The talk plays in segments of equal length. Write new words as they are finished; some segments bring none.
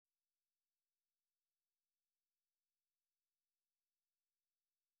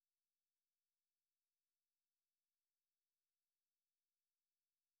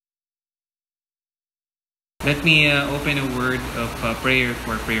Let me open a word of prayer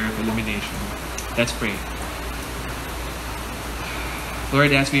for prayer of illumination. Let's pray.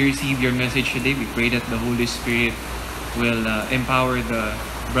 Lord, as we receive your message today, we pray that the Holy Spirit will empower the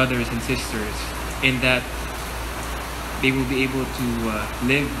brothers and sisters in that they will be able to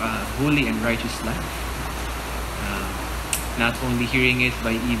live a holy and righteous life. Not only hearing it,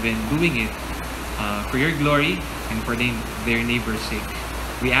 but even doing it for your glory and for their neighbor's sake.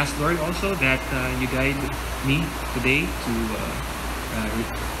 We ask, Lord, also that you guide me today to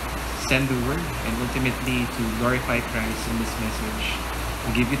send the word and ultimately to glorify Christ in this message.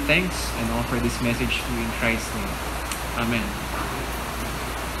 We give you thanks and offer this message to you in Christ's name. Amen.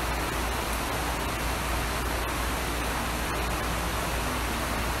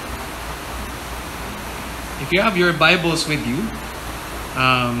 If you have your Bibles with you,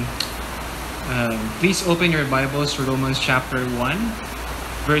 please open your Bibles to Romans chapter 1.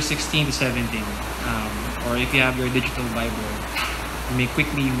 Verse 16 to 17. Or if you have your digital Bible, you may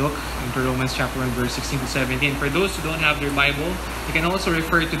quickly look into Romans chapter 1, verse 16 to 17. For those who don't have their Bible, you can also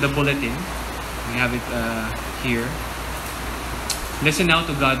refer to the bulletin. We have it here. Listen now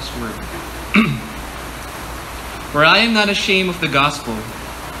to God's word. For I am not ashamed of the gospel,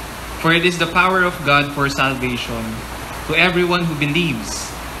 for it is the power of God for salvation to everyone who believes,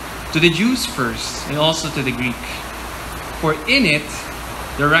 to the Jews first, and also to the Greek. For in it,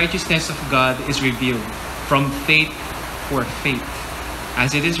 the righteousness of God is revealed from faith for faith.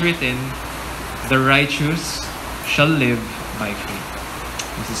 As it is written, the righteous shall live by faith.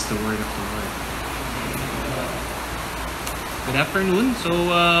 This is the word of the Lord. Good afternoon. So,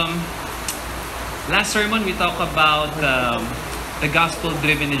 last sermon we talked about the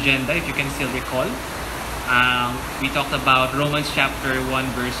gospel-driven agenda, if you can still recall. We talked about Romans chapter 1,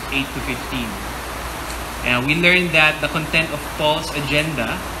 verse 8 to 15. And we learned that the content of Paul's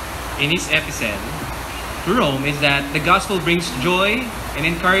agenda in his epistle to Rome is that the gospel brings joy and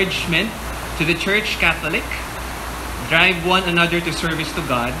encouragement to the Church Catholic, drive one another to service to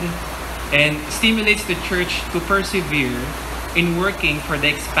God, and stimulates the Church to persevere in working for the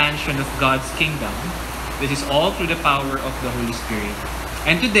expansion of God's kingdom. This is all through the power of the Holy Spirit.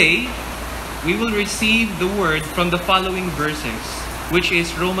 And today, we will receive the word from the following verses, which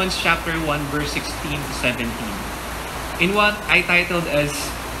is Romans chapter 1, verse 16 to 17, in what I titled as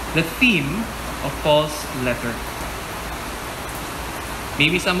the theme of Paul's letter.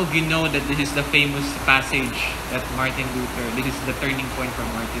 Maybe some of you know that this is the famous passage that this is the turning point for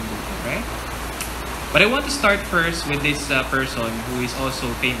Martin Luther, right? But I want to start first with this person who is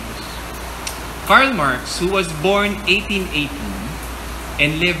also famous. Karl Marx, who was born 1818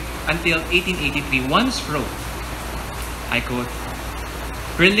 and lived until 1883, once wrote, I quote,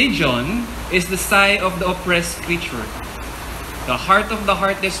 "Religion is the sigh of the oppressed creature, the heart of the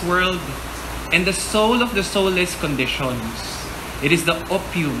heartless world, and the soul of the soulless conditions. It is the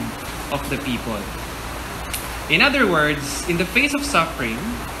opium of the people." In other words, in the face of suffering,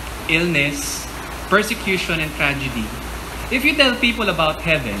 illness, persecution, and tragedy, if you tell people about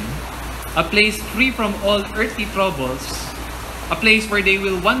heaven, a place free from all earthly troubles, a place where they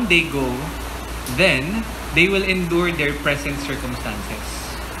will one day go, then they will endure their present circumstances.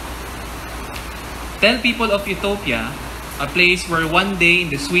 Tell people of utopia, a place where one day in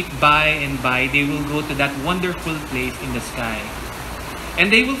the sweet by and by they will go to that wonderful place in the sky. And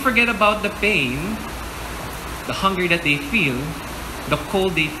they will forget about the pain, the hunger that they feel, the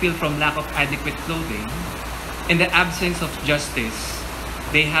cold they feel from lack of adequate clothing, and the absence of justice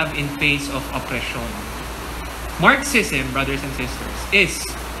they have in face of oppression. Marxism, brothers and sisters, is,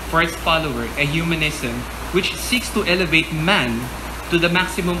 for its follower, a humanism which seeks to elevate man to the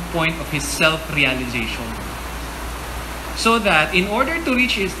maximum point of his self-realization. So that in order to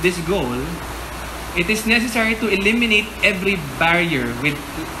reach this goal, it is necessary to eliminate every barrier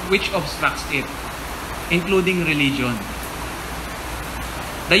which obstructs it, including religion.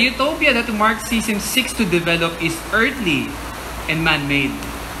 The utopia that Marxism seeks to develop is earthly and man-made.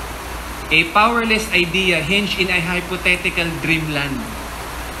 A powerless idea hinged in a hypothetical dreamland,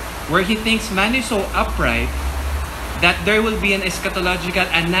 where he thinks man is so upright that there will be an eschatological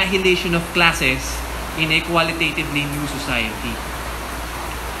annihilation of classes in a qualitatively new society.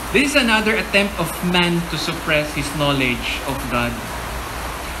 This is another attempt of man to suppress his knowledge of God,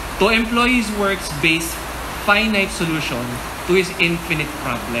 to employ his works-based finite solution to his infinite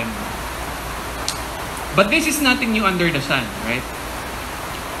problem. But this is nothing new under the sun, right?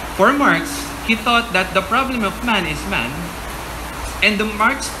 For Marx, he thought that the problem of man is man, and the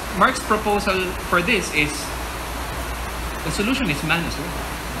Marx proposal for this is the solution is man as well.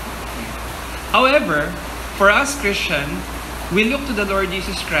 However, for us Christians, we look to the Lord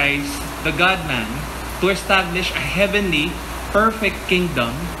Jesus Christ, the God-man, to establish a heavenly, perfect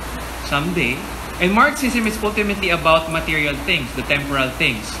kingdom someday. And Marxism is ultimately about material things, the temporal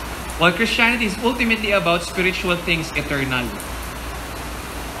things, while Christianity is ultimately about spiritual things, eternal.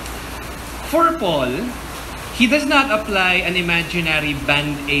 For Paul, he does not apply an imaginary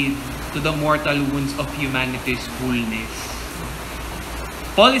band-aid to the mortal wounds of humanity's fullness.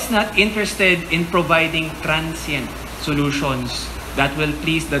 Paul is not interested in providing transient solutions that will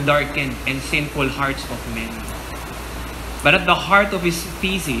please the darkened and sinful hearts of men. But at the heart of his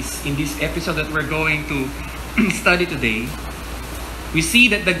thesis in this episode that we're going to study today, we see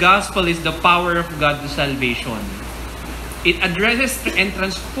that the gospel is the power of God to salvation. It addresses and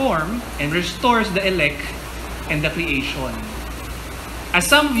transforms and restores the elect and the creation. As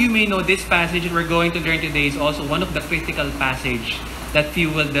some of you may know, this passage that we're going to learn today is also one of the critical passages that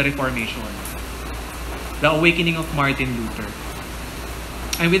fueled the Reformation, the awakening of Martin Luther.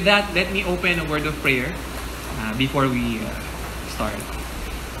 And with that, let me open a word of prayer before we start.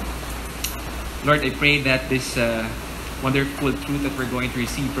 Lord, I pray that this wonderful truth that we're going to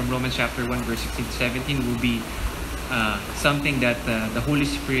receive from Romans chapter 1, verse 16 to 17 will be something that the Holy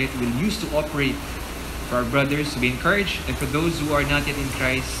Spirit will use to operate for our brothers to be encouraged, and for those who are not yet in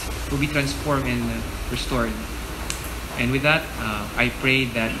Christ will be transformed and restored. And with that, I pray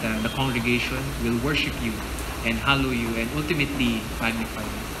that the congregation will worship you and hallow you and ultimately magnify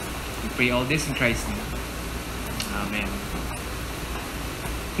you. We pray all this in Christ's name. Amen.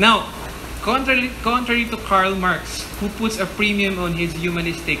 Now, contrary to Karl Marx, who puts a premium on his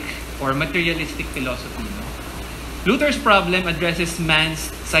humanistic or materialistic philosophy, Luther's problem addresses man's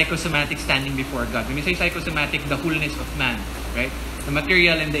psychosomatic standing before God. When we say psychosomatic, the wholeness of man, right? The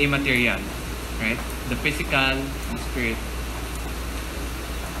material and the immaterial, right? The physical and the spirit.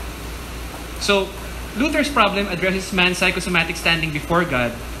 So, Luther's problem addresses man's psychosomatic standing before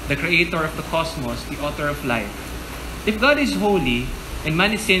God, the creator of the cosmos, the author of life. If God is holy and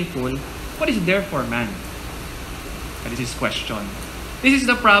man is sinful, what is there for man? That is his question. This is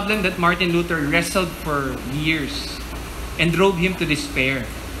the problem that Martin Luther wrestled for years and drove him to despair.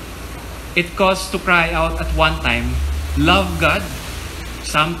 It caused to cry out at one time, "Love God,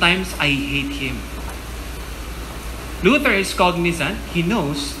 sometimes I hate Him." Luther is cognizant. He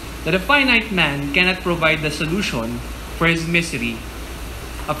knows that a finite man cannot provide the solution for his misery.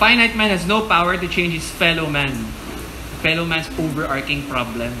 A finite man has no power to change his fellow man, fellow man's overarching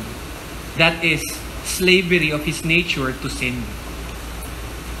problem. That is slavery of his nature to sin.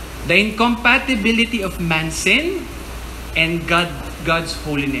 The incompatibility of man's sin and God's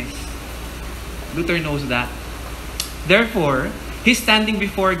holiness. Luther knows that. Therefore, he's standing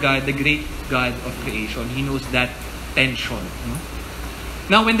before God, the great God of creation. He knows that tension.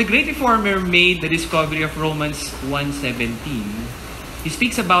 Now, when the great reformer made the discovery of Romans 1:17, he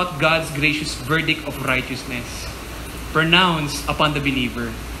speaks about God's gracious verdict of righteousness pronounced upon the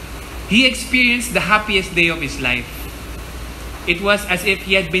believer. He experienced the happiest day of his life. It was as if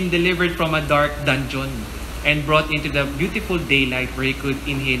he had been delivered from a dark dungeon and brought into the beautiful daylight where he could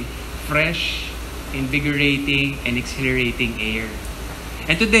inhale fresh, invigorating, and exhilarating air.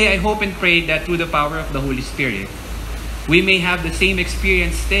 And today, I hope and pray that through the power of the Holy Spirit, we may have the same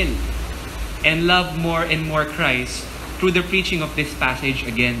experience still and love more and more Christ through the preaching of this passage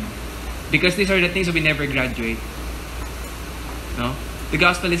again. Because these are the things that we never graduate. No? The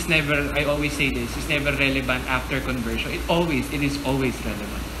gospel is never, I always say this, it's never relevant after conversion. It is always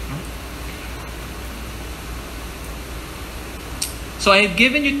relevant. No? So I have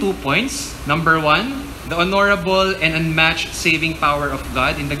given you 2 points. Number 1, the honorable and unmatched saving power of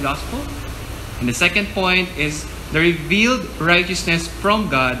God in the gospel. And the second point is the revealed righteousness from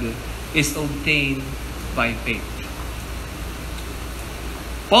God is obtained by faith.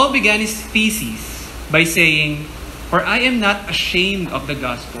 Paul began his thesis by saying, "For I am not ashamed of the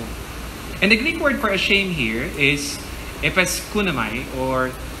gospel." And the Greek word for ashamed here is epeskunamai,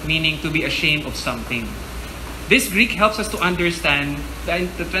 or meaning to be ashamed of something. This Greek helps us to understand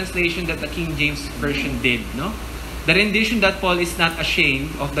the translation that the King James Version did, no? The rendition that Paul is not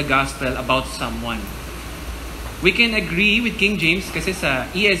ashamed of the gospel about someone. We can agree with King James kasi sa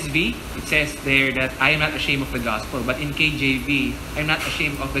ESV, it says there that I am not ashamed of the gospel. But in KJV, I'm not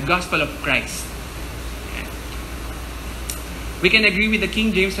ashamed of the gospel of Christ. We can agree with the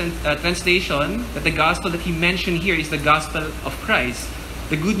King James translation that the gospel that he mentioned here is the gospel of Christ,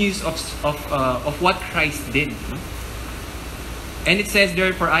 the good news of what Christ did. And it says,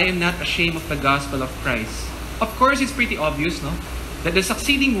 "Therefore, I am not ashamed of the gospel of Christ." Of course, it's pretty obvious, no, that the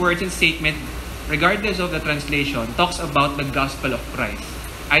succeeding words and statement, regardless of the translation, talks about the gospel of Christ.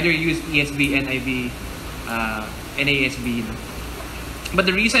 Either use ESV, NIV, NASB. No? But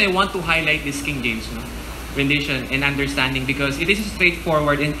the reason I want to highlight this King James, no, rendition and understanding because it is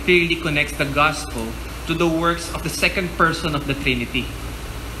straightforward and clearly connects the gospel to the works of the second person of the Trinity,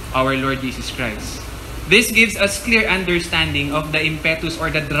 our Lord Jesus Christ. This gives us clear understanding of the impetus or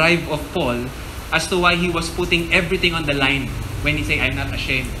the drive of Paul as to why he was putting everything on the line when he said, I'm not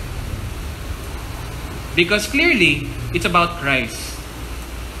ashamed. Because clearly, it's about Christ.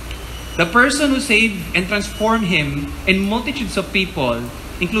 The person who saved and transformed him and multitudes of people,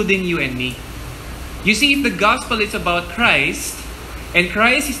 including you and me. You see, if the gospel is about Christ, and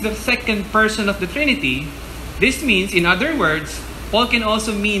Christ is the second person of the Trinity, this means, in other words, Paul can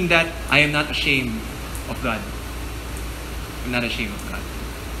also mean that I am not ashamed of God. I'm not ashamed of God.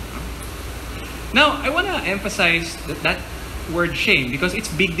 Now, I want to emphasize that word shame because it's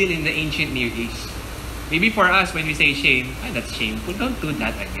a big deal in the ancient Near East. Maybe for us, when we say shame, that's shameful. Don't do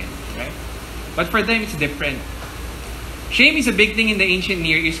that again, right? But for them, it's different. Shame is a big thing in the ancient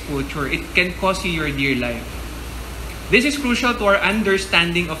Near East culture. It can cost you your dear life. This is crucial to our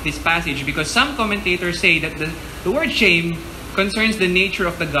understanding of this passage because some commentators say that the word shame concerns the nature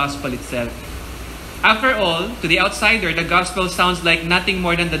of the gospel itself. After all, to the outsider, the gospel sounds like nothing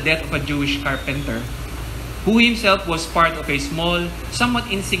more than the death of a Jewish carpenter who himself was part of a small, somewhat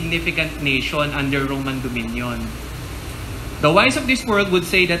insignificant nation under Roman dominion. The wise of this world would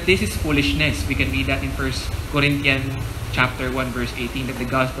say that this is foolishness. We can read that in 1 Corinthians chapter 1, verse 18, that the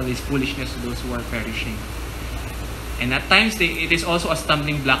gospel is foolishness to those who are perishing. And at times, it is also a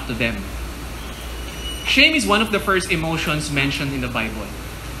stumbling block to them. Shame is one of the first emotions mentioned in the Bible.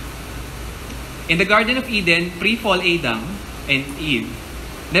 In the Garden of Eden, pre-fall Adam and Eve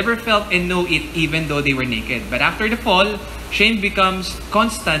never felt and know it even though they were naked. But after the fall, shame becomes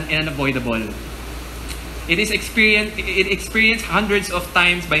constant and unavoidable. It is experienced hundreds of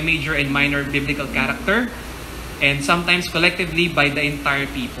times by major and minor biblical character and sometimes collectively by the entire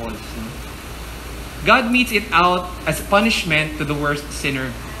people. God meets it out as punishment to the worst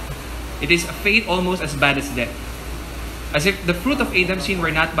sinner. It is a fate almost as bad as death. As if the fruit of Adam's sin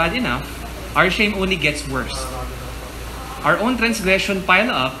were not bad enough, our shame only gets worse. Our own transgression pile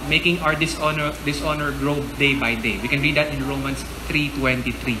up, making our dishonor grow day by day. We can read that in Romans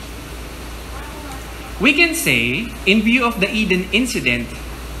 3:23. We can say, in view of the Eden incident,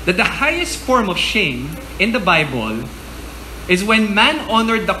 that the highest form of shame in the Bible is when man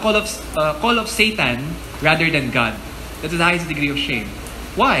honored the call of Satan rather than God. That is the highest degree of shame.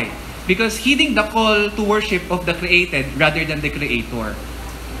 Why? Because heeding the call to worship of the created rather than the Creator.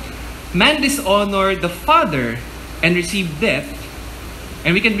 Man dishonored the Father and received death.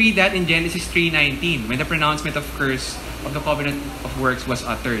 And we can read that in Genesis 3:19 when the pronouncement of curse of the covenant of works was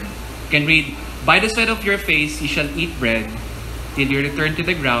uttered. You can read, by the sweat of your face you shall eat bread till you return to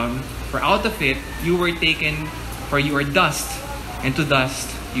the ground, for out of it you were taken, for you are dust, and to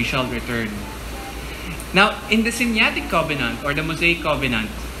dust you shall return. Now, in the Sinaitic covenant or the Mosaic covenant,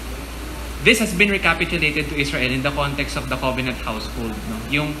 this has been recapitulated to Israel in the context of the covenant household. No?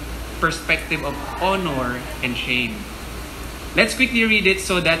 Yung perspective of honor and shame. Let's quickly read it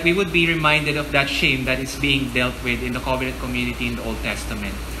so that we would be reminded of that shame that is being dealt with in the covenant community in the Old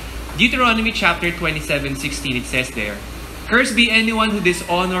Testament. Deuteronomy chapter 27:16, it says there, "Cursed be anyone who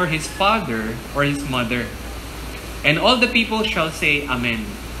dishonor his father or his mother." And all the people shall say, Amen.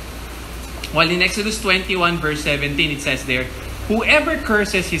 While in Exodus 21 verse 17, it says there, "Whoever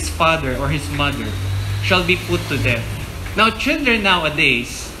curses his father or his mother shall be put to death." Now, children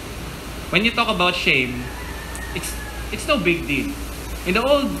nowadays, when you talk about shame, it's no big deal. In the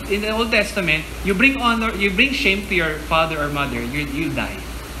Old Testament, you bring shame to your father or mother, you die.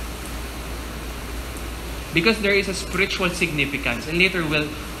 Because there is a spiritual significance, and later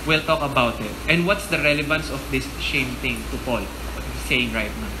we'll talk about it. And what's the relevance of this shame thing to Paul? What he's saying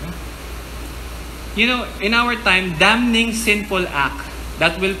right now. You know, in our time, damning sinful act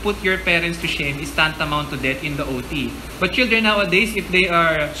that will put your parents to shame is tantamount to death in the OT. But children nowadays, if they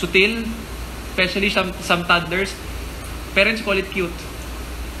are sutil, especially some toddlers, parents call it cute.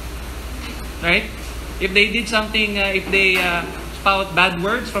 Right? If they did something, if they spout bad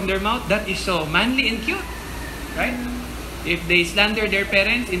words from their mouth, that is so manly and cute. Right? If they slander their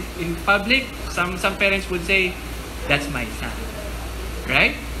parents in public, some parents would say, that's my son.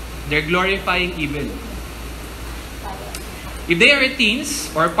 Right? They're glorifying evil. If they are teens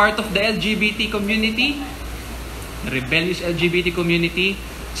or part of the LGBT community, the rebellious LGBT community,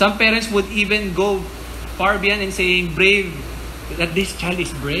 some parents would even go far beyond and saying brave, that this child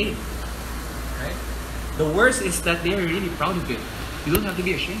is brave. Right? The worst is that they are really proud of it. You don't have to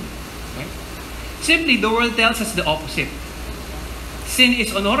be ashamed. Right? Simply, the world tells us the opposite. Sin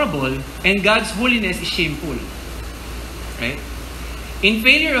is honorable and God's holiness is shameful. Right? In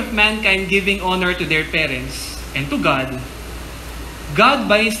failure of mankind giving honor to their parents and to God, God,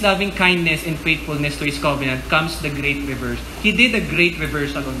 by His loving kindness and faithfulness to His covenant, comes the great reverse. He did a great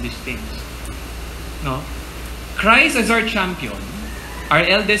reversal on these things. No? Christ as our champion, our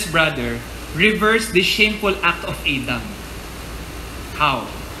eldest brother, reversed the shameful act of Adam. How?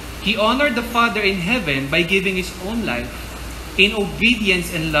 He honored the Father in heaven by giving His own life in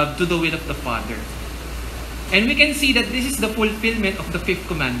obedience and love to the will of the Father. And we can see that this is the fulfillment of the fifth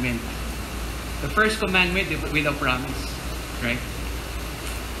commandment. The first commandment with a promise. Right?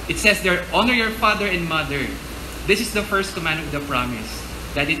 It says there, honor your father and mother. This is the first commandment with a promise.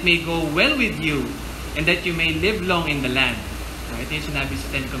 That it may go well with you and that you may live long in the land. Right? Ito yung sinabi sa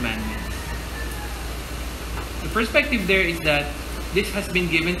Ten Commandments. The perspective there is that this has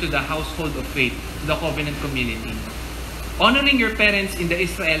been given to the household of faith, the covenant community. Honoring your parents in the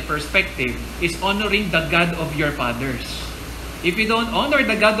Israel perspective is honoring the God of your fathers. If you don't honor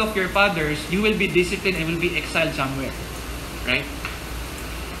the God of your fathers, you will be disciplined and will be exiled somewhere. Right?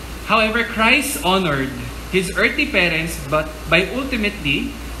 However, Christ honored His earthly parents but by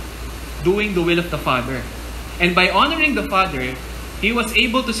ultimately doing the will of the Father. And by honoring the Father, He was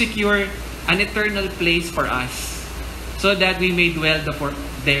able to secure an eternal place for us so that we may dwell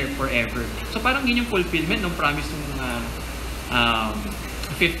there forever. So parang yun yung fulfillment ng promise ng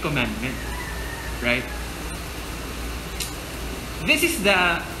fifth commandment. Right? This is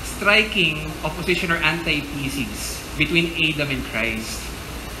the striking opposition or antithesis between Adam and Christ.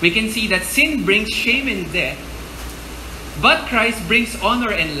 We can see that sin brings shame and death, but Christ brings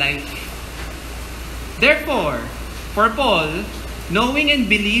honor and life. Therefore, for Paul, knowing and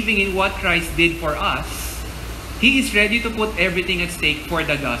believing in what Christ did for us, he is ready to put everything at stake for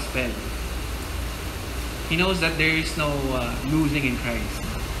the gospel. He knows that there is no losing in Christ.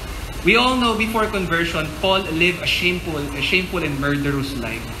 We all know before conversion, Paul lived a shameful and murderous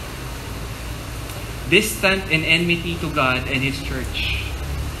life. Distant and enmity to God and His church.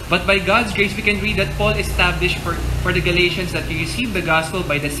 But by God's grace, we can read that Paul established for the Galatians that he received the gospel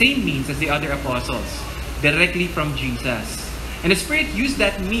by the same means as the other apostles, directly from Jesus. And the Spirit used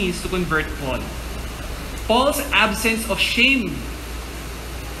that means to convert Paul. Paul's absence of shame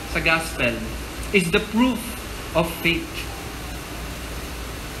sa gospel is the proof of faith.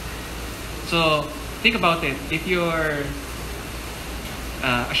 So, think about it. If you're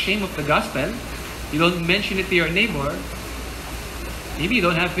ashamed of the gospel, you don't mention it to your neighbor, maybe you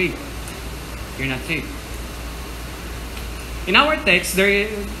don't have faith. You're not saved. In our text, there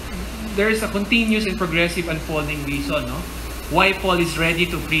is a continuous and progressive unfolding reason, no? Why Paul is ready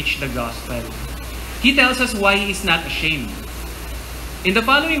to preach the gospel. He tells us why he is not ashamed. In the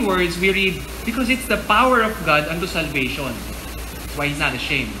following words, we read, because it's the power of God unto salvation. That's why he's not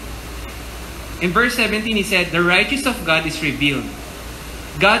ashamed. In verse 17, he said, the righteousness of God is revealed.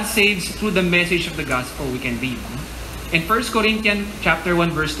 God saves through the message of the gospel, we can read. In 1 Corinthians chapter 1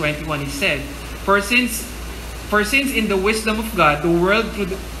 verse 21, he said, For since in the wisdom of God, the world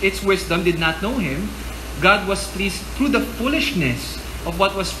through its wisdom did not know Him, God was pleased through the foolishness of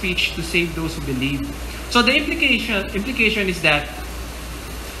what was preached to save those who believe. So the implication is that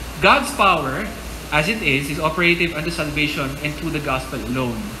God's power, as it is operative unto salvation and through the gospel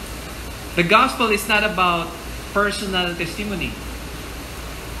alone. The gospel is not about personal testimony.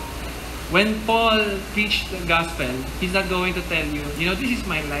 When Paul preached the gospel, he's not going to tell you, this is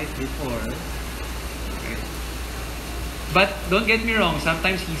my life before. Okay. But don't get me wrong,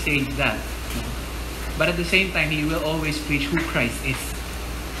 sometimes he says that. But at the same time, he will always preach who Christ is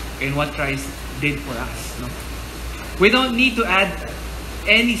and what Christ did for us. No? We don't need to add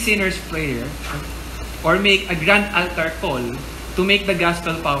any sinner's prayer or make a grand altar call to make the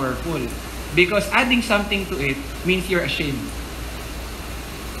gospel powerful. Because adding something to it means you're ashamed.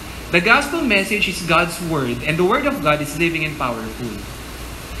 The gospel message is God's word, and the word of God is living and powerful.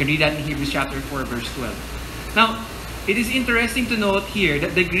 You can read that in Hebrews chapter 4, verse 12. Now, it is interesting to note here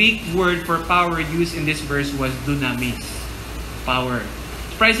that the Greek word for power used in this verse was dunamis, power.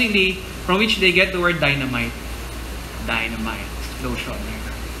 Surprisingly, from which they get the word dynamite. Dynamite, explosion.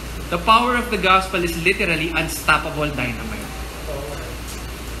 The power of the gospel is literally unstoppable dynamite.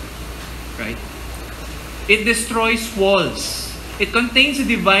 Right? It destroys walls. It contains a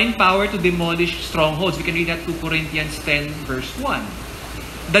divine power to demolish strongholds. We can read that 2 Corinthians 10 verse 1.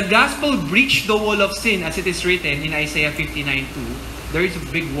 The gospel breached the wall of sin as it is written in Isaiah 59:2. There is a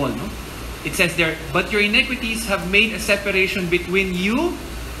big wall, no? It says there, but your iniquities have made a separation between you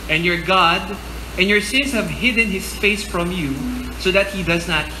and your God, and your sins have hidden His face from you so that He does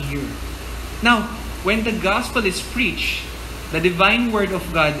not hear. Now, when the gospel is preached, the divine word of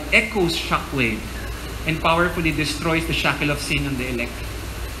God echoes shockwave and powerfully destroys the shackle of sin on the elect.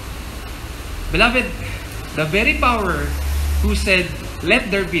 Beloved, the very power who said,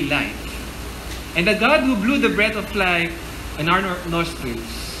 "Let there be light," and the God who blew the breath of life in our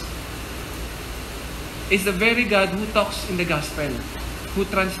nostrils is the very God who talks in the gospel, who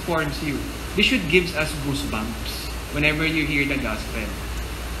transforms you. This should give us goosebumps whenever you hear the gospel.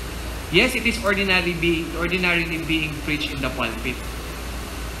 Yes, it is ordinarily being preached in the pulpit.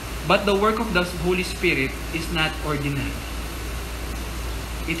 But the work of the Holy Spirit is not ordinary.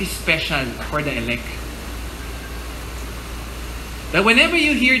 It is special for the elect. That whenever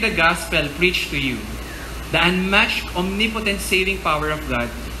you hear the gospel preached to you, the unmatched, omnipotent, saving power of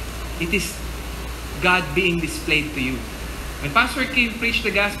God, it is God being displayed to you. When Pastor Kim preached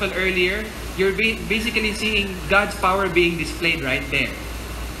the gospel earlier, you're basically seeing God's power being displayed right there.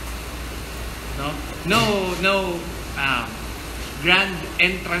 No grand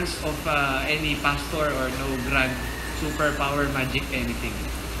entrance of any pastor, or no grand superpower, magic, anything.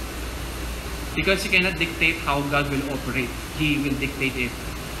 Because you cannot dictate how God will operate. He will dictate it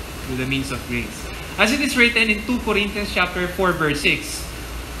through the means of grace. As it is written in 2 Corinthians chapter 4, verse 6,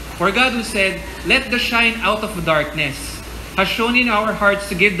 "For God who said, 'Let the shine out of darkness,' has shown in our hearts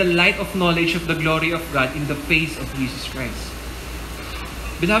to give the light of knowledge of the glory of God in the face of Jesus Christ."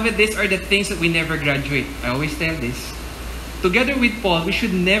 Beloved, these are the things that we never graduate. I always tell this. Together with Paul, we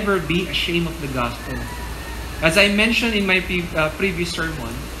should never be ashamed of the gospel. As I mentioned in my previous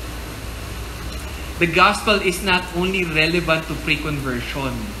sermon, the gospel is not only relevant to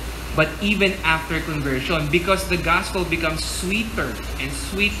pre-conversion, but even after conversion, because the gospel becomes sweeter and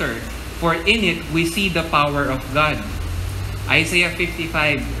sweeter, for in it we see the power of God. Isaiah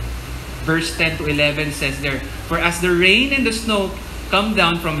 55, verse 10 to 11 says there, "For as the rain and the snow come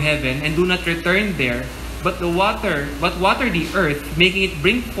down from heaven and do not return there, but water the earth, making it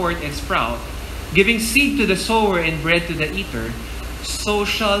bring forth and sprout, giving seed to the sower and bread to the eater, so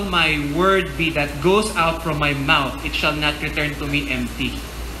shall my word be that goes out from my mouth. It shall not return to me empty,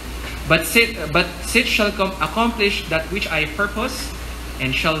 but it shall accomplish that which I purpose,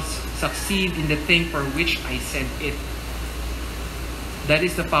 and shall succeed in the thing for which I sent it." That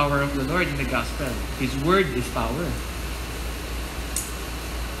is the power of the Lord in the gospel. His word is power.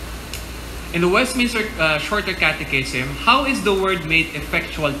 In the Westminster Shorter Catechism, how is the word made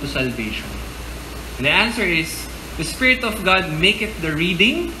effectual to salvation? And the answer is, the Spirit of God maketh the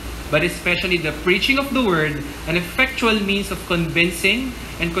reading, but especially the preaching of the word, an effectual means of convincing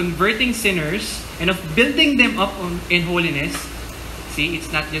and converting sinners, and of building them up in holiness. See,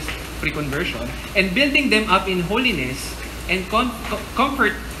 it's not just pre-conversion. And building them up in holiness and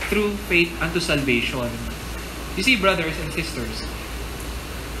comfort through faith unto salvation. You see, brothers and sisters,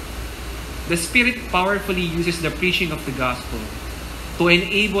 the Spirit powerfully uses the preaching of the gospel to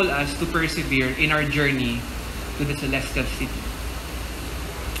enable us to persevere in our journey to the celestial city.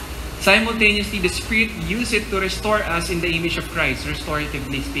 Simultaneously, the Spirit uses it to restore us in the image of Christ,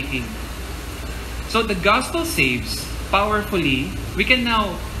 restoratively speaking. So the gospel saves powerfully. We can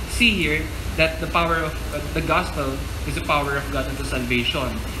now see here that the power of the gospel is the power of God unto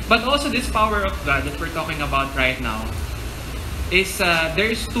salvation. But also this power of God that we're talking about right now is there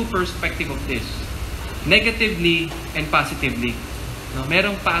is two perspectives of this, negatively and positively. No,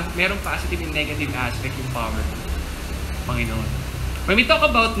 merong positive and negative aspect yung power ng Panginoon. When we talk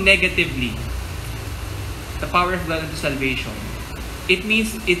about negatively, the power of God unto salvation, it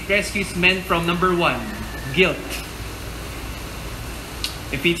means it rescues men from, number one, guilt.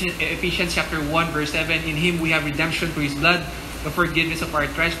 Ephesians chapter 1, verse 7, "In Him we have redemption through His blood, the forgiveness of our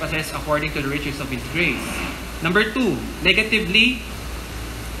trespasses according to the riches of His grace." Number two, negatively,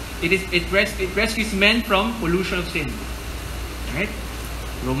 it rescues men from pollution of sin. Right?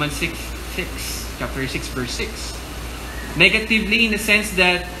 Romans 6, chapter 6, verse 6. Negatively, in the sense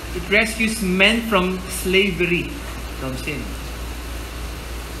that it rescues men from slavery, from sin.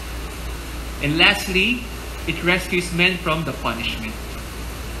 And lastly, it rescues men from the punishment.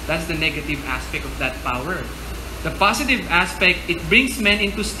 That's the negative aspect of that power. The positive aspect, it brings men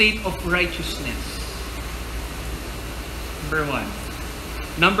into state of righteousness. Number one.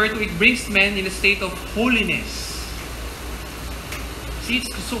 Number two, it brings men in a state of holiness. See,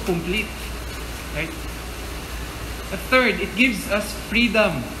 it's so complete. Right? The third, it gives us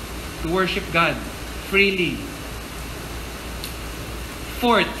freedom to worship God freely.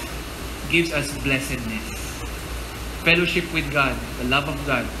 Fourth, gives us blessedness. Fellowship with God, the love of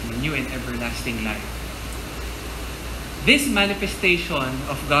God, the new and everlasting life. This manifestation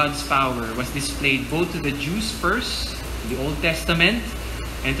of God's power was displayed both to the Jews first, the Old Testament,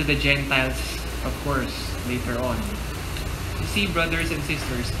 and to the Gentiles, of course, later on. You see, brothers and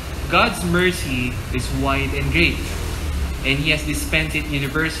sisters, God's mercy is wide and great. And He has dispensed it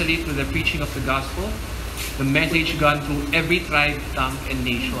universally through the preaching of the gospel, the message gone through every tribe, tongue, and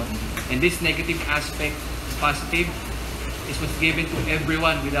nation. And this negative aspect, positive, is what's given to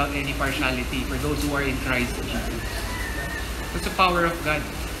everyone without any partiality for those who are in Christ Jesus. That's the power of God.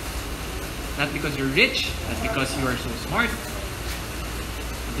 Not because you're rich, not because you are so smart,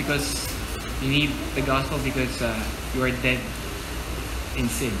 not because you need the gospel, because you are dead in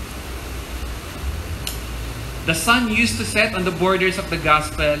sin. The sun used to set on the borders of the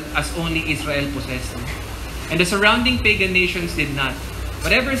gospel as only Israel possessed, and the surrounding pagan nations did not.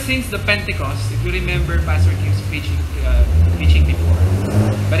 But ever since the Pentecost, if you remember Pastor Q's preaching before,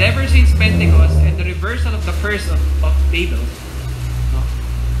 but ever since Pentecost and the reversal of the curse of Babel,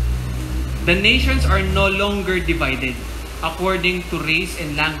 the nations are no longer divided according to race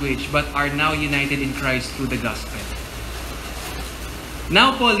and language, but are now united in Christ through the gospel.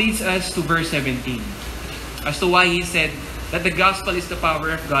 Now Paul leads us to verse 17 as to why he said that the gospel is the power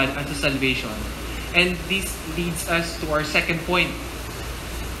of God unto salvation. And this leads us to our second point.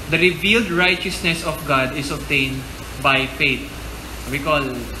 The revealed righteousness of God is obtained by faith. We call,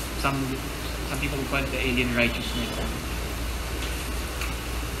 some people call it the alien righteousness.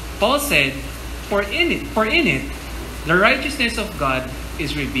 Paul said, for in it, the righteousness of God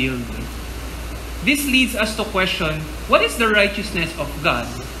is revealed. This leads us to question, what is the righteousness of God?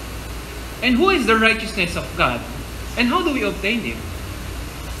 And who is the righteousness of God? And how do we obtain it?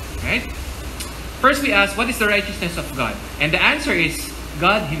 Right? First we ask, what is the righteousness of God? And the answer is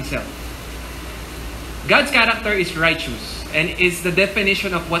God Himself. God's character is righteous and is the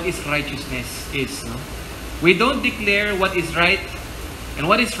definition of what is righteousness is. No? We don't declare what is right and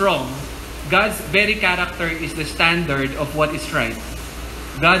what is wrong. God's very character is the standard of what is right.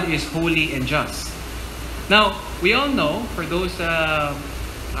 God is holy and just. Now, we all know, for those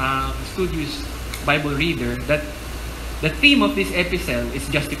studious Bible reader, that the theme of this epistle is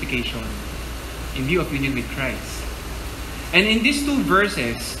justification in view of union with Christ. And in these two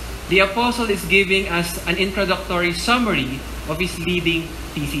verses, the apostle is giving us an introductory summary of his leading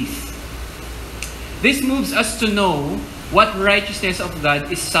thesis. This moves us to know what righteousness of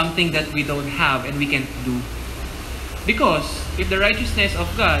God is something that we don't have and we can't do. Because if the righteousness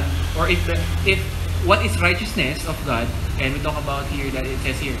of God, or if what is righteousness of God, and we talk about here that it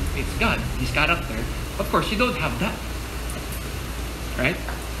says here, it's God, His character, of course you don't have that. Right?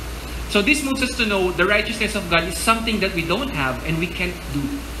 So this moves us to know the righteousness of God is something that we don't have and we can't do.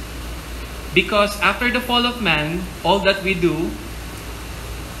 Because after the fall of man, all that we do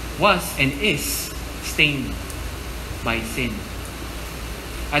was and is stained by sin.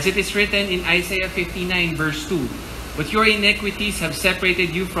 As it is written in Isaiah 59 verse 2, but your iniquities have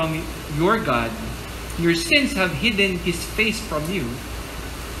separated you from your God. Your sins have hidden His face from you,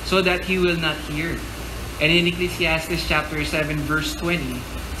 so that He will not hear. And in Ecclesiastes chapter 7 verse 20, it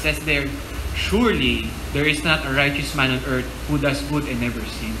says there, surely there is not a righteous man on earth who does good and never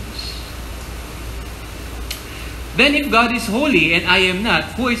sins. Then if God is holy and I am not,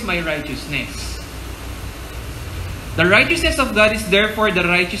 who is my righteousness? The righteousness of God is therefore the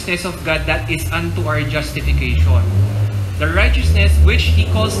righteousness of God that is unto our justification. The righteousness which He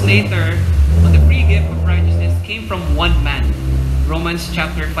calls later on the free gift of righteousness came from one man. Romans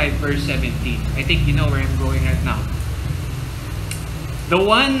chapter 5 verse 17. I think you know where I'm going right now. The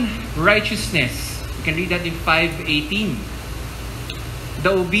one righteousness, you can read that in 5:18.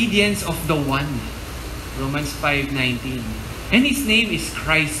 The obedience of the one. Romans 5:19. And His name is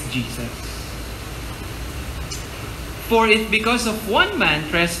Christ Jesus. For if because of one man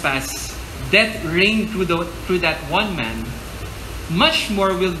trespass, death reigned through that one man, much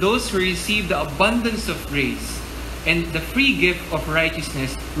more will those who receive the abundance of grace and the free gift of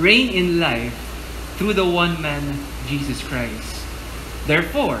righteousness reign in life through the one man, Jesus Christ.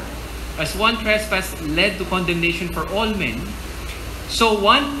 Therefore, as one trespass led to condemnation for all men, so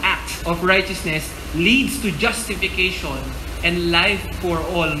one act of righteousness leads to justification and life for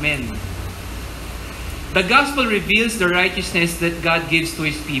all men. The gospel reveals the righteousness that God gives to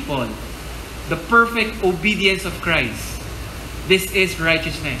His people, the perfect obedience of Christ. This is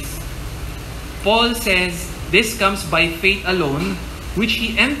righteousness. Paul says this comes by faith alone, which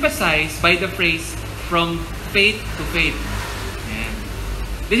he emphasized by the phrase from faith to faith. Amen.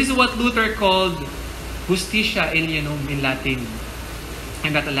 This is what Luther called justitia alienum in Latin.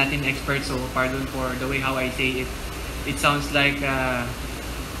 I'm not a Latin expert, so pardon for the way how I say it. It sounds like a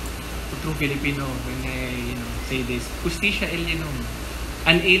true Filipino when I say this. Justitia alienum,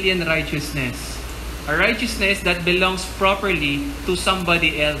 an alien righteousness. A righteousness that belongs properly to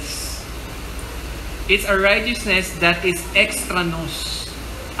somebody else. It's a righteousness that is extra nos,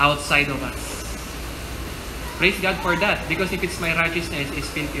 outside of us. Praise God for that, because if it's my righteousness,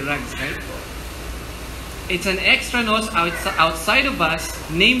 it's filthy rags, right? It's an extra nos outside of us,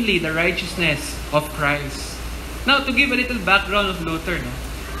 namely the righteousness of Christ. Now, to give a little background of Luther, no?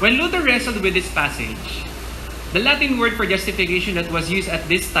 When Luther wrestled with this passage, the Latin word for justification that was used at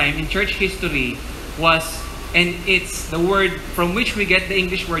this time in church history was, and it's the word from which we get the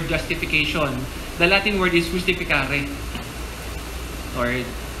English word justification. The Latin word is justificare. Or,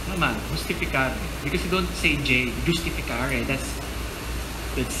 justificare. Because you don't say J, justificare. That's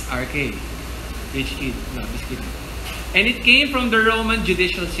RK. HK. No, just kidding. And it came from the Roman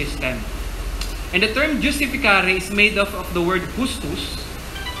judicial system. And the term justificare is made up of the word justus,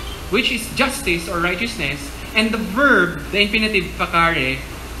 which is justice or righteousness, and the verb, the infinitive facare,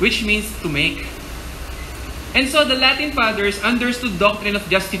 which means to make. And so the Latin fathers understood doctrine of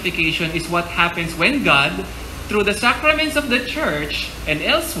justification is what happens when God, through the sacraments of the church and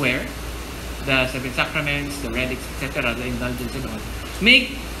elsewhere, the seven sacraments, the relics, etc., the indulgence and all,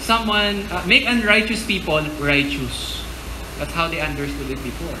 make unrighteous people righteous. That's how they understood it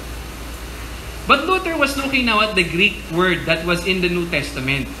before. But Luther was looking now at the Greek word that was in the New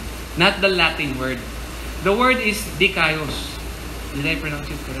Testament, not the Latin word. The word is dikaios. Did I pronounce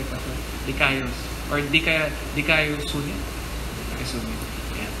it correct? Dikaios. Or dikaiosune.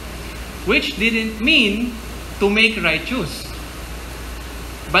 Yeah. Which didn't mean to make righteous,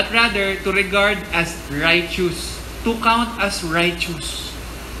 but rather to regard as righteous, to count as righteous,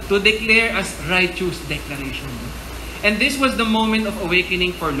 to declare as righteous declaration. And this was the moment of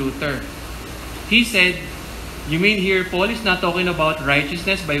awakening for Luther. He said, you mean here Paul is not talking about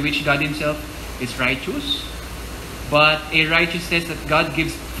righteousness by which God himself is righteous, but a righteousness that God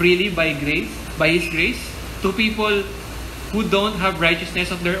gives freely by grace, by His grace, to people who don't have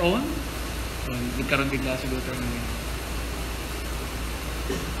righteousness of their own?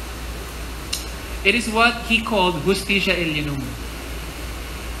 It is what he called justitia alienum,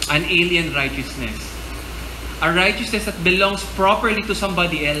 an alien righteousness. A righteousness that belongs properly to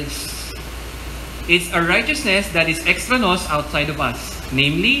somebody else. It's a righteousness that is extra nos outside of us,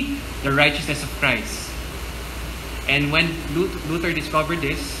 namely the righteousness of Christ. And when Luther discovered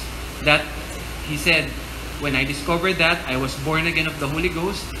this, that he said, when I discovered that, I was born again of the Holy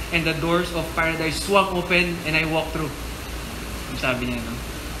Ghost, and the doors of paradise swung open, and I walked through. Sabi niya, no?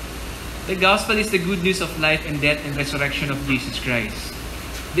 The gospel is the good news of life and death and resurrection of Jesus Christ.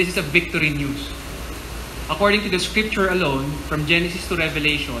 This is a victory news. According to the scripture alone, from Genesis to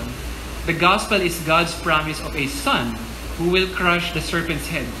Revelation, the gospel is God's promise of a son who will crush the serpent's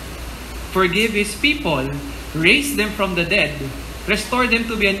head, forgive his people, raise them from the dead, restore them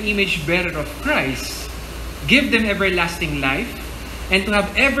to be an image bearer of Christ, give them everlasting life, and to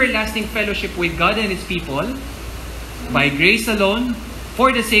have everlasting fellowship with God and His people by grace alone,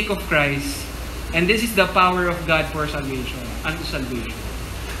 for the sake of Christ. And this is the power of God for salvation, unto salvation.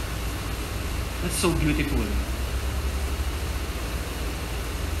 That's so beautiful.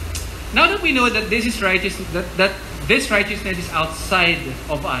 Now that we know that this is righteous, that this righteousness is outside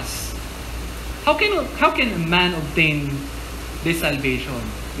of us, how can a man obtain this salvation,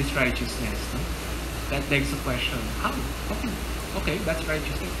 this righteousness? No? That begs the question: how? Okay, that's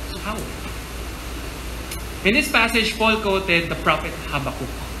righteousness. So how? In this passage, Paul quoted the prophet Habakkuk.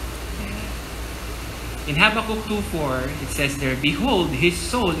 In Habakkuk 2:4, it says there, "Behold, his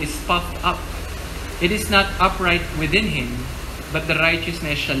soul is puffed up; it is not upright within him, but the righteous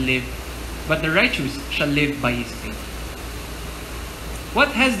shall live by his faith."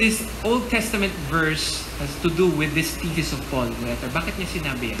 What has this Old Testament verse has to do with this thesis of Paul? Bakit niya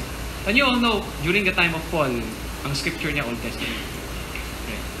sinabi yan? And you all know, during the time of Paul, ang scripture niya Old Testament.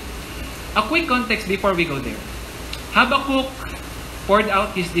 Okay. A quick context before we go there. Habakkuk poured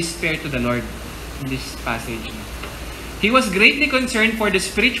out his despair to the Lord in this passage. He was greatly concerned for the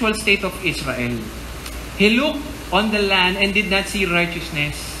spiritual state of Israel. He looked on the land and did not see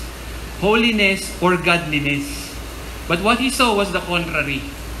righteousness, holiness, or godliness. But what he saw was the contrary.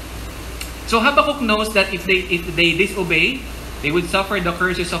 So Habakkuk knows that if they disobey, they would suffer the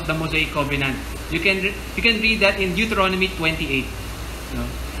curses of the Mosaic covenant. You can read that in Deuteronomy 28. No?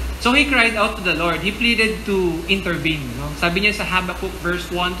 So he cried out to the Lord. He pleaded to intervene. No? Sabi niya sa Habakkuk verse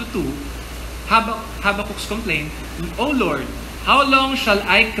 1 to 2, Habakkuk's complaint, "O Lord, how long shall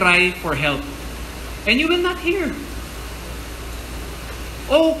I cry for help, and you will not hear?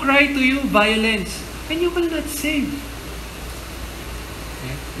 Oh, cry to you violence, and you will not save."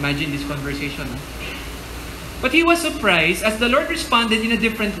 Okay? Imagine this conversation. No? But he was surprised as the Lord responded in a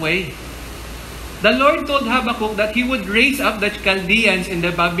different way. The Lord told Habakkuk that He would raise up the Chaldeans and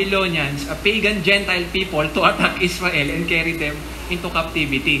the Babylonians, a pagan Gentile people, to attack Israel and carry them into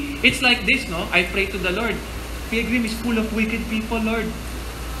captivity. It's like this, no? I pray to the Lord, Pilgrim is full of wicked people, Lord.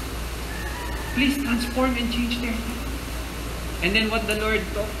 Please transform and change their life. And then what the Lord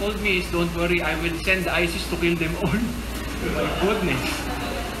told me is, don't worry, I will send the ISIS to kill them all. My goodness.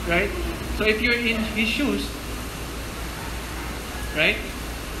 Right? So if you're in His shoes, right?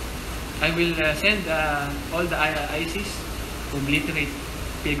 I will send all the ISIS to obliterate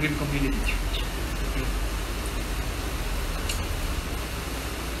Pilgrim Community Church. Okay.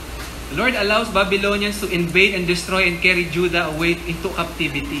 The Lord allows Babylonians to invade and destroy and carry Judah away into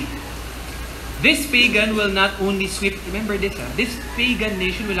captivity. This pagan will not only sweep, remember this, this pagan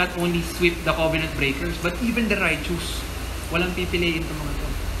nation will not only sweep the covenant breakers, but even the righteous. Walang pipiliin itong mga to.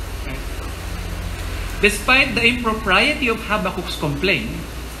 Okay. Despite the impropriety of Habakkuk's complaint,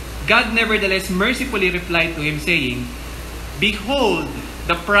 God nevertheless mercifully replied to him, saying, Behold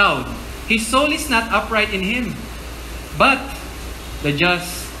the proud, his soul is not upright in him, but the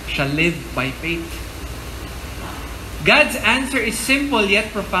just shall live by faith. God's answer is simple yet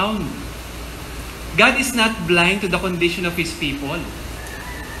profound. God is not blind to the condition of His people,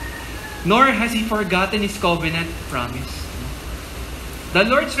 nor has He forgotten His covenant promise. The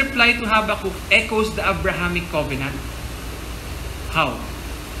Lord's reply to Habakkuk echoes the Abrahamic covenant. How?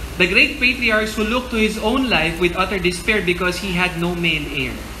 The great patriarchs who looked to his own life with utter despair because he had no male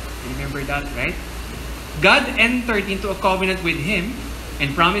heir. Remember that, right? God entered into a covenant with him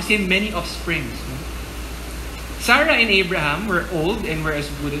and promised him many offsprings. Sarah and Abraham were old and were as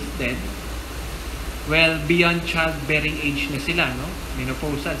good as dead. Well, beyond childbearing age na sila, no?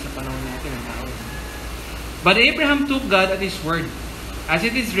 Menopausal sa panahon natin ang tao. But Abraham took God at His word. As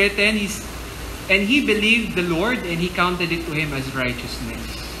it is written, and he believed the Lord and He counted it to him as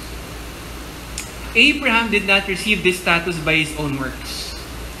righteousness. Abraham did not receive this status by his own works,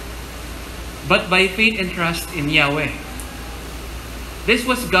 but by faith and trust in Yahweh. This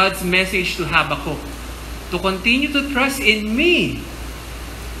was God's message to Habakkuk, to continue to trust in me,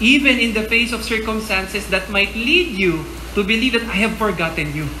 even in the face of circumstances that might lead you to believe that I have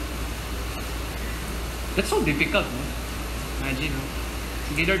forgotten you. That's so difficult, no? Imagine, no?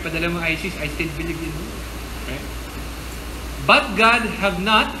 Sige Lord, padala mo ISIS, I still believe in you. Right? But God have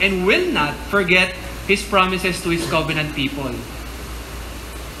not and will not forget His promises to His covenant people.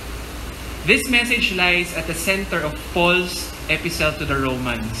 This message lies at the center of Paul's epistle to the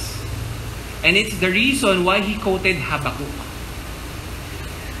Romans. And it's the reason why he quoted Habakkuk.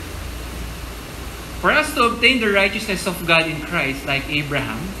 For us to obtain the righteousness of God in Christ, like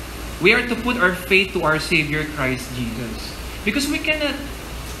Abraham, we are to put our faith to our Savior Christ Jesus. Because we cannot,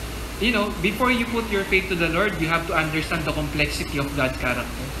 before you put your faith to the Lord, you have to understand the complexity of God's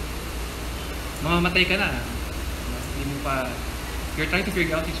character. Mamamatay ka na. You're trying to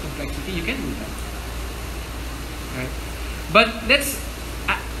figure out His complexity, you can do that. Right? But let's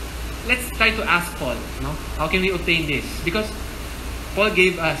try to ask Paul, how can we obtain this? Because Paul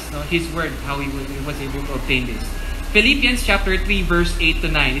gave us his word, how he was able to obtain this. Philippians chapter 3, verse 8 to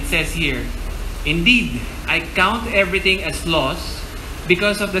 9, it says here, Indeed, I count everything as loss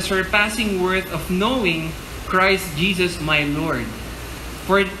because of the surpassing worth of knowing Christ Jesus my Lord.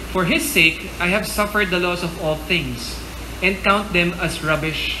 For His sake, I have suffered the loss of all things, and count them as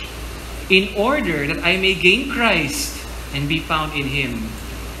rubbish, in order that I may gain Christ and be found in Him.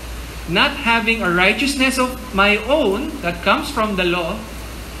 Not having a righteousness of my own that comes from the law,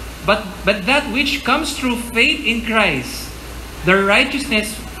 but that which comes through faith in Christ, the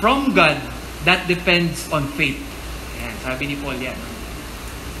righteousness from God that depends on faith. Ayan, sabi ni Paul yan.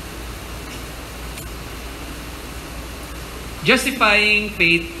 Justifying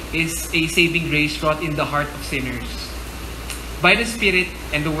faith is a saving grace wrought in the heart of sinners by the Spirit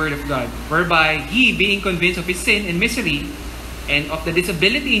and the Word of God, whereby he, being convinced of his sin and misery, and of the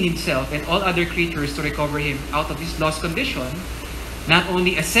disability in himself and all other creatures to recover him out of his lost condition, not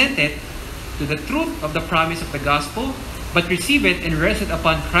only assented to the truth of the promise of the gospel, but received it and rested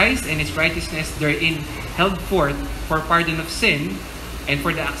upon Christ and His righteousness therein held forth for pardon of sin, and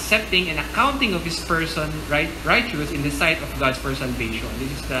for the accepting and accounting of His person righteous in the sight of God for salvation.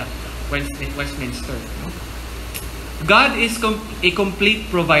 This is the Westminster. God is a complete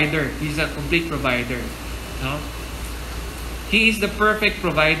provider. He's a complete provider. He is the perfect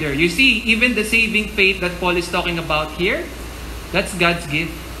provider. You see, even the saving faith that Paul is talking about here, that's God's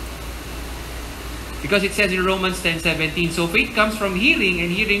gift. Because it says in Romans 10:17, so faith comes from hearing,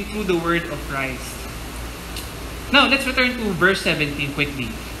 and hearing through the word of Christ. Now, let's return to verse 17 quickly.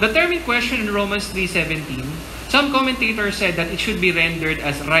 The term in question in Romans 3:17, some commentators said that it should be rendered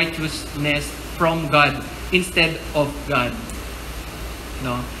as righteousness from God instead of God.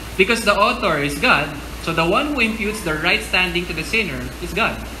 No? Because the author is God, so the one who imputes the right standing to the sinner is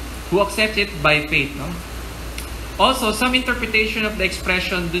God, who accepts it by faith. No? Also, some interpretation of the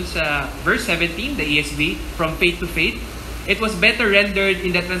expression dun sa verse 17, the ESV, from faith to faith, it was better rendered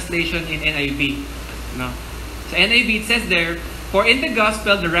in the translation in NIV. No? Sa NIV, it says there, "For in the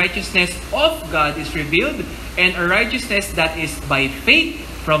gospel, the righteousness of God is revealed, and a righteousness that is by faith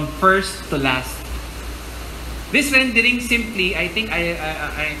from first to last." This rendering simply, I think I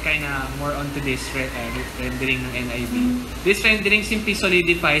kind of more onto this rendering ng NIV. This rendering simply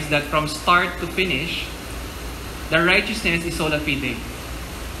solidifies that from start to finish, the righteousness is sola fide.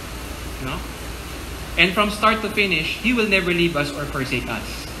 No? And from start to finish, He will never leave us or forsake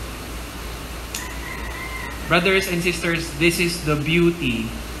us. Brothers and sisters, this is the beauty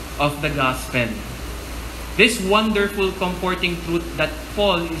of the gospel. This wonderful, comforting truth that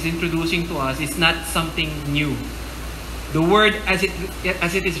Paul is introducing to us is not something new. The word as it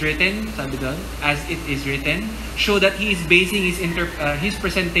is written, sabi doon, as it is written, show that he is basing his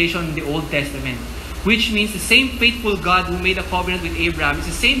presentation in the Old Testament. Which means the same faithful God who made a covenant with Abraham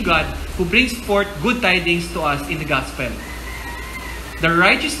is the same God who brings forth good tidings to us in the gospel. The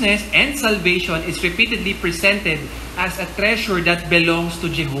righteousness and salvation is repeatedly presented as a treasure that belongs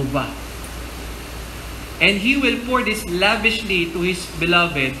to Jehovah. And He will pour this lavishly to His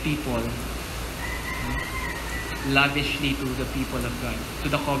beloved people. Lavishly to the people of God, to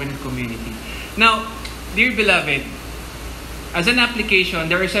the covenant community. Now, dear beloved, as an application,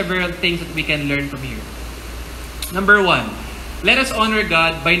 there are several things that we can learn from here. Number one, let us honor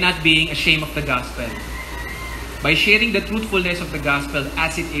God by not being ashamed of the gospel. By sharing the truthfulness of the gospel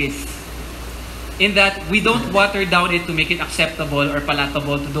as it is. In that, we don't water down it to make it acceptable or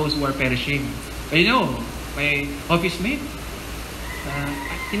palatable to those who are perishing. You know, my office mate,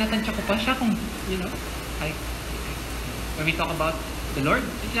 tinatansya ko pa siya kung, when we talk about the Lord,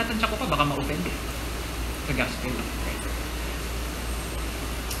 tinatansya ko pa, baka ma-offend the gospel.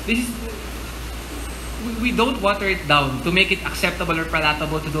 We don't water it down to make it acceptable or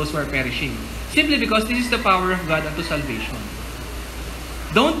palatable to those who are perishing. Simply because this is the power of God unto salvation.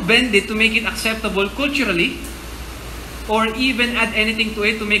 Don't bend it to make it acceptable culturally or even add anything to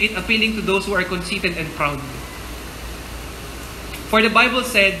it to make it appealing to those who are conceited and proud. For the Bible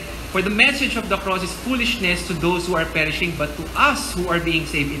said, "For the message of the cross is foolishness to those who are perishing, but to us who are being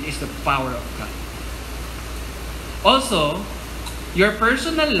saved, it is the power of God." Also, your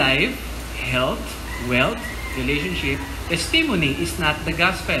personal life, health, wealth, relationship, testimony is not the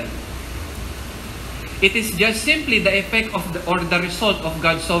gospel. It is just simply the effect of the result of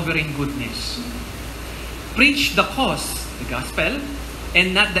God's sovereign goodness. Preach the cause, the gospel,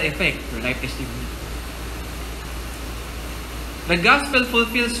 and not the effect, your life testimony. The gospel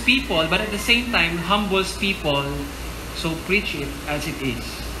fulfills people, but at the same time humbles people, so preach it as it is,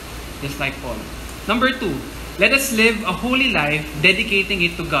 just like Paul. Number two, let us live a holy life, dedicating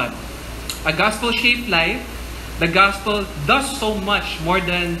it to God. A gospel-shaped life, the gospel does so much more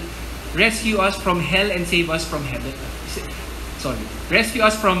than rescue us from hell and save us from heaven. Rescue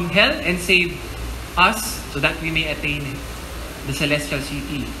us from hell and save us so that we may attain the celestial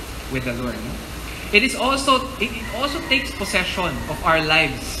city with the Lord. It also takes possession of our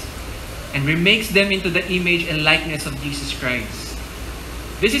lives and remakes them into the image and likeness of Jesus Christ.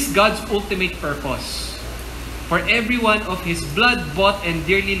 This is God's ultimate purpose. For every one of His blood-bought and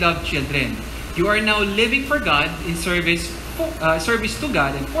dearly loved children, you are now living for God in service to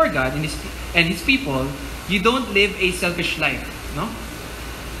God and for God and His people. You don't live a selfish life, no?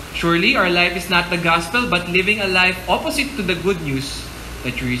 Surely our life is not the gospel, but living a life opposite to the good news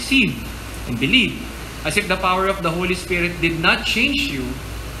that you receive and believe. As if the power of the Holy Spirit did not change you,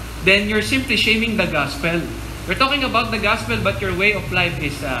 then you're simply shaming the gospel. We're talking about the gospel, but your way of life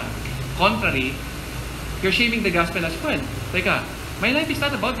is contrary. You're shaming the gospel as well. Teka, my life is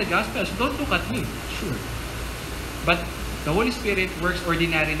not about the gospel, so don't look at me. Sure. But the Holy Spirit works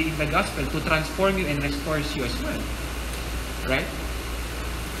ordinarily in the gospel to transform you and restores you as well. Right?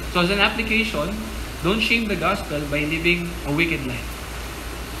 So as an application, don't shame the gospel by living a wicked life.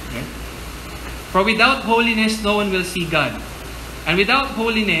 Right? For without holiness, no one will see God. And without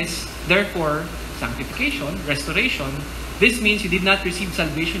holiness, therefore, sanctification, restoration, this means you did not receive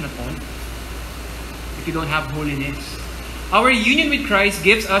salvation at all if you don't have holiness. Our union with Christ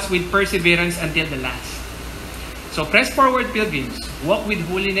gives us with perseverance until the last. So press forward, pilgrims. Walk with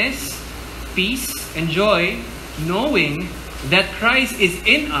holiness, peace, and joy, knowing that Christ is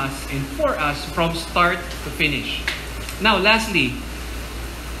in us and for us from start to finish. Now, lastly,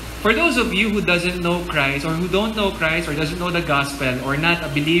 For those of you who doesn't know Christ, or who don't know Christ, or doesn't know the gospel, or not a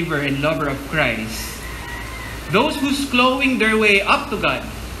believer and lover of Christ, those who's clawing their way up to God,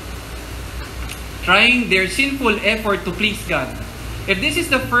 trying their sinful effort to please God, if this is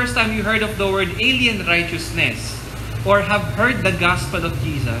the first time you heard of the word alien righteousness, or have heard the gospel of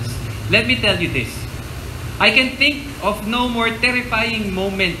Jesus, let me tell you this. I can think of no more terrifying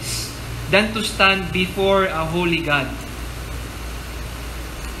moments than to stand before a holy God,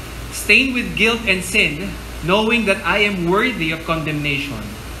 stained with guilt and sin, knowing that I am worthy of condemnation.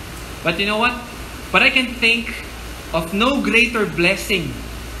 But you know what? But I can think of no greater blessing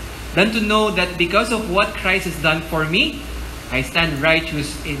than to know that because of what Christ has done for me, I stand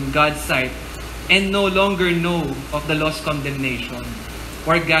righteous in God's sight and no longer know of the lost condemnation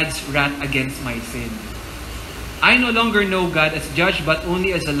or God's wrath against my sin. I no longer know God as judge, but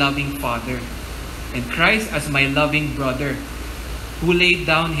only as a loving Father, and Christ as my loving brother, who laid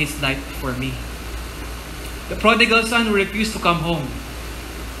down his life for me. The prodigal son who refused to come home.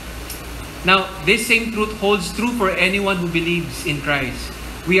 Now, this same truth holds true for anyone who believes in Christ.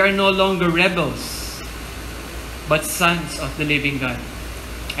 We are no longer rebels, but sons of the living God.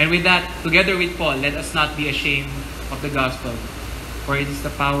 And with that, together with Paul, let us not be ashamed of the gospel, for it is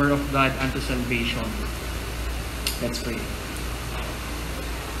the power of God unto salvation. Let's pray.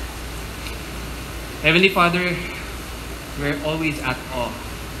 Heavenly Father, we're always at awe.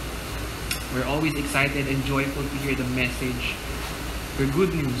 We're always excited and joyful to hear the message, the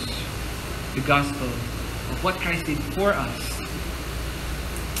good news, the gospel of what Christ did for us.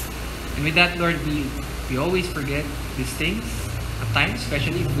 And with that, Lord, we always forget these things at times,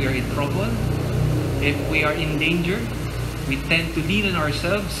 especially if we are in trouble, if we are in danger. We tend to lean on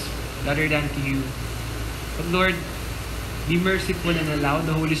ourselves rather than to you. But Lord, be merciful and allow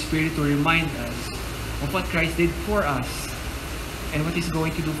the Holy Spirit to remind us of what Christ did for us and what He's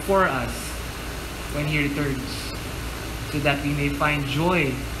going to do for us when He returns, so that we may find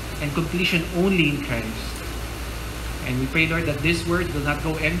joy and completion only in Christ. And we pray, Lord, that this word will not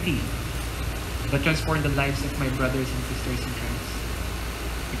go empty, but transform the lives of my brothers and sisters in Christ.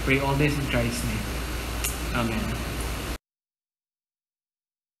 We pray all this in Christ's name. Amen.